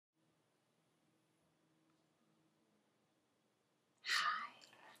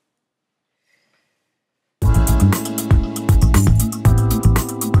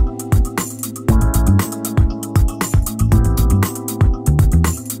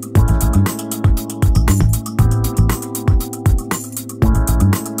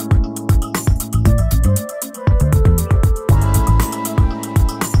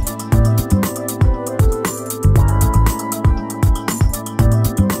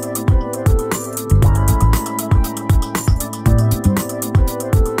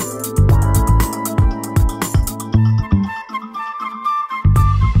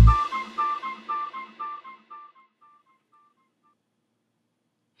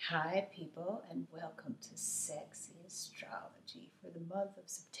Hi people, and welcome to Sexy Astrology for the month of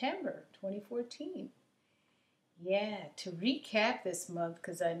September 2014. Yeah, to recap this month,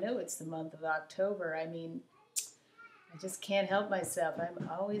 because I know it's the month of October, I mean, I just can't help myself. I'm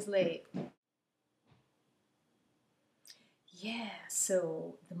always late. Yeah,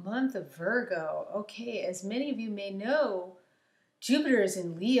 so the month of Virgo. Okay, as many of you may know, Jupiter is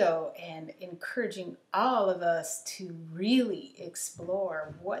in Leo and encouraging all of us to really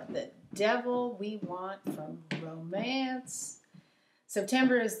explore what the devil we want from romance.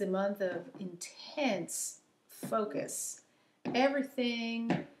 September is the month of intense focus.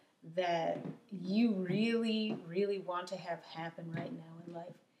 Everything that you really, really want to have happen right now in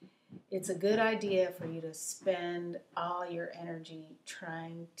life. It's a good idea for you to spend all your energy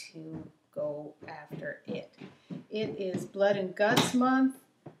trying to go after it. It is Blood and Guts Month,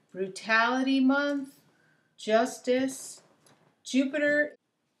 Brutality Month, Justice, Jupiter.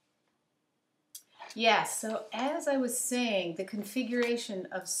 Yeah, so as I was saying, the configuration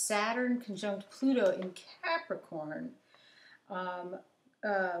of Saturn conjunct Pluto in Capricorn,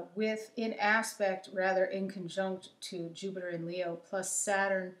 with in aspect, rather in conjunct to Jupiter in Leo, plus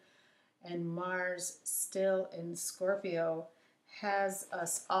Saturn and Mars still in Scorpio, has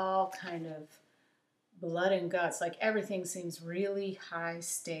us all kind of blood and guts. Like everything seems really high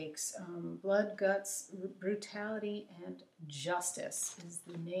stakes. Blood, guts, brutality, and justice is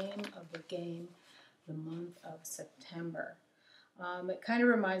the name of the game the month of September. It kind of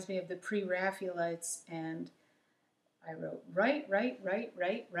reminds me of the pre-Raphealites, and I wrote, right.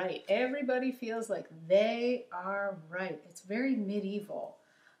 Everybody feels like they are right. It's very medieval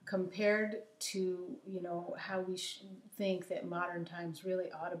compared to, how we think that modern times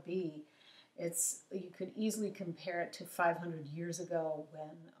really ought to be. You could easily compare it to 500 years ago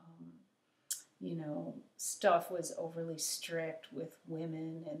when, stuff was overly strict with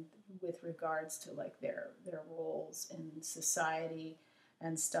women and with regards to like their roles in society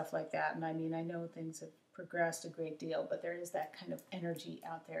and stuff like that. And I mean, I know things have progressed a great deal, but there is that kind of energy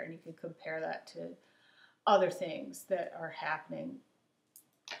out there, and you could compare that to other things that are happening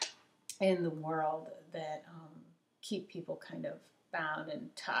in the world that keep people kind of bound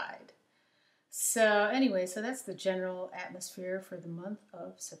and tied. So anyway, so that's the general atmosphere for the month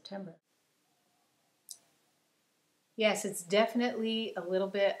of September. Yes, it's definitely a little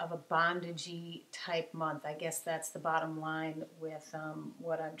bit of a bondagey type month. I guess that's the bottom line with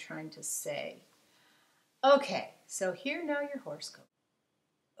what I'm trying to say. Okay, so here now your horoscope.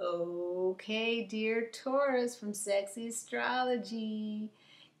 Okay, dear Taurus from Sexy Astrology.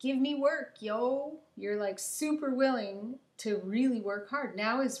 Give me work, yo. You're like super willing to really work hard.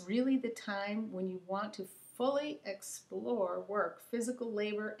 Now is really the time when you want to fully explore work, physical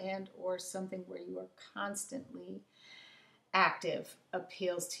labor, and or something where you are constantly active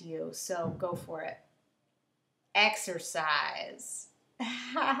appeals to you. So go for it. Exercise.